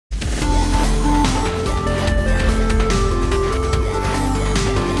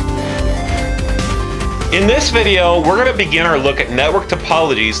In this video, we're going to begin our look at network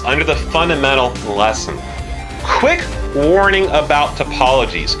topologies under the fundamental lesson. Quick warning about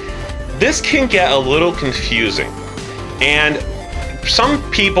topologies. This can get a little confusing, and some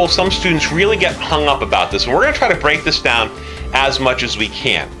students really get hung up about this. We're going to try to break this down as much as we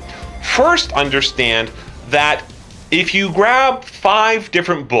can. First, understand that if you grab 5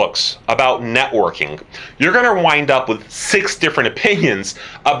 different books about networking, you're going to wind up with 6 different opinions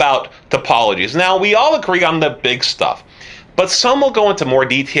about topologies. Now, we all agree on the big stuff, but some will go into more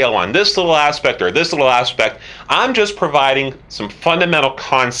detail on this little aspect or this little aspect. I'm just providing some fundamental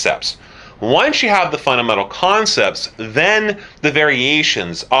concepts. Once you have the fundamental concepts, then the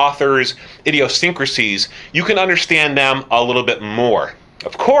variations, authors, idiosyncrasies, you can understand them a little bit more.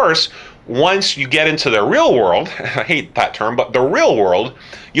 Of course, once you get into the real world, I hate that term, but the real world,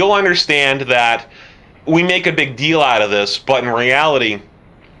 you'll understand that we make a big deal out of this, but in reality,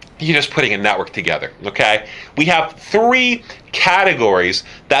 you're just putting a network together, okay? We have 3 categories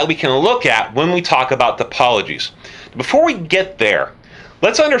that we can look at when we talk about topologies. Before we get there,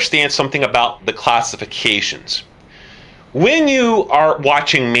 let's understand something about the classifications. When you are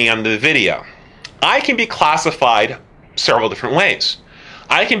watching me on the video, I can be classified several different ways.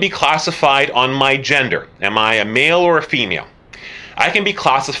 I can be classified on my gender. Am I a male or a female? I can be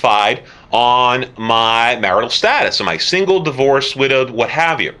classified on my marital status. Am I single, divorced, widowed, what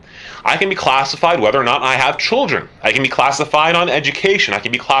have you? I can be classified whether or not I have children. I can be classified on education. I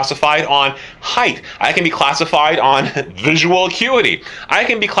can be classified on height. I can be classified on visual acuity. I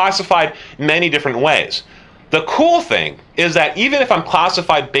can be classified many different ways. The cool thing is that even if I'm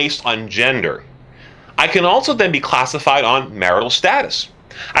classified based on gender, I can also then be classified on marital status.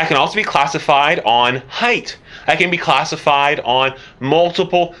 I can also be classified on height. I can be classified on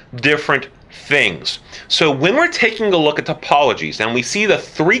multiple different things. So when we're taking a look at topologies and we see the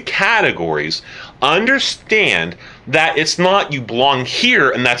 3 categories, understand that it's not you belong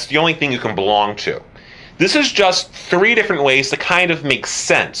here and that's the only thing you can belong to. This is just 3 different ways to kind of make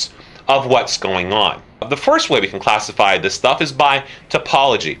sense of what's going on. The first way we can classify this stuff is by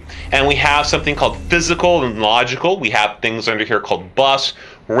topology. And we have something called physical and logical. We have things under here called bus,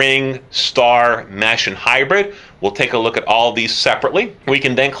 ring, star, mesh, and hybrid. We'll take a look at all of these separately. We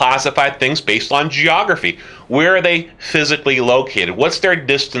can then classify things based on geography. Where are they physically located? What's their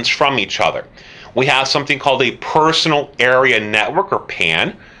distance from each other? We have something called a personal area network, or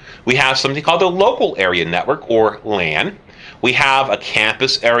PAN. We have something called a local area network, or LAN. We have a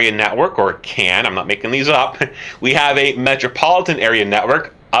campus area network, or CAN, I'm not making these up. We have a metropolitan area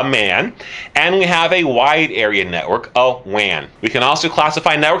network, a MAN, and we have a wide area network, a WAN. We can also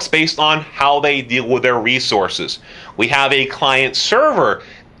classify networks based on how they deal with their resources. We have a client-server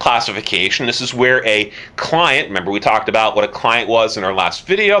classification. This is where a client, remember we talked about what a client was in our last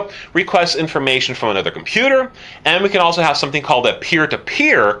video, requests information from another computer. And we can also have something called a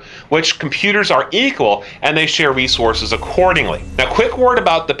peer-to-peer, which computers are equal and they share resources accordingly. Now, quick word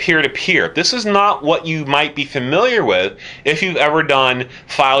about the peer-to-peer. This is not what you might be familiar with if you've ever done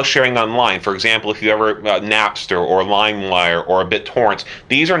file sharing online. For example, if you ever Napster or LimeWire or BitTorrent.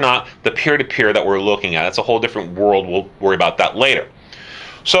 These are not the peer-to-peer that we're looking at. That's a whole different world. We'll worry about that later.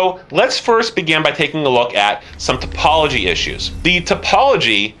 So let's first begin by taking a look at some topology issues. The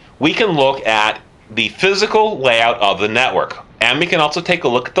topology, we can look at the physical layout of the network, and we can also take a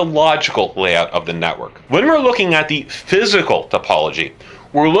look at the logical layout of the network. When we're looking at the physical topology,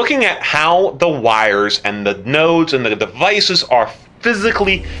 we're looking at how the wires and the nodes and the devices are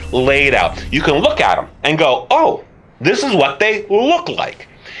physically laid out. You can look at them and go, oh, this is what they look like.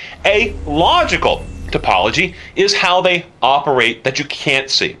 A logical topology is how they operate that you can't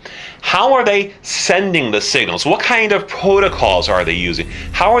see. How are they sending the signals? What kind of protocols are they using?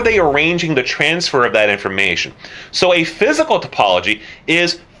 How are they arranging the transfer of that information? So a physical topology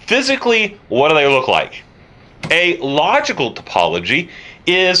is physically, what do they look like? A logical topology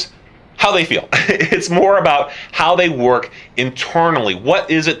is how they feel. It's more about how they work internally. What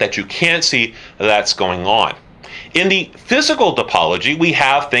is it that you can't see that's going on? In the physical topology, we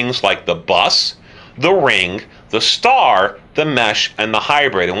have things like the bus, the ring, the star, the mesh, and the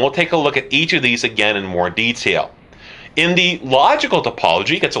hybrid. And we'll take a look at each of these again in more detail. In the logical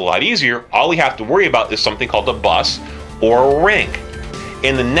topology, it gets a lot easier. All we have to worry about is something called a bus or a ring.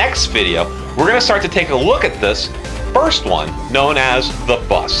 In the next video, we're going to start to take a look at this first one, known as the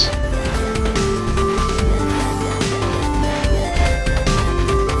bus.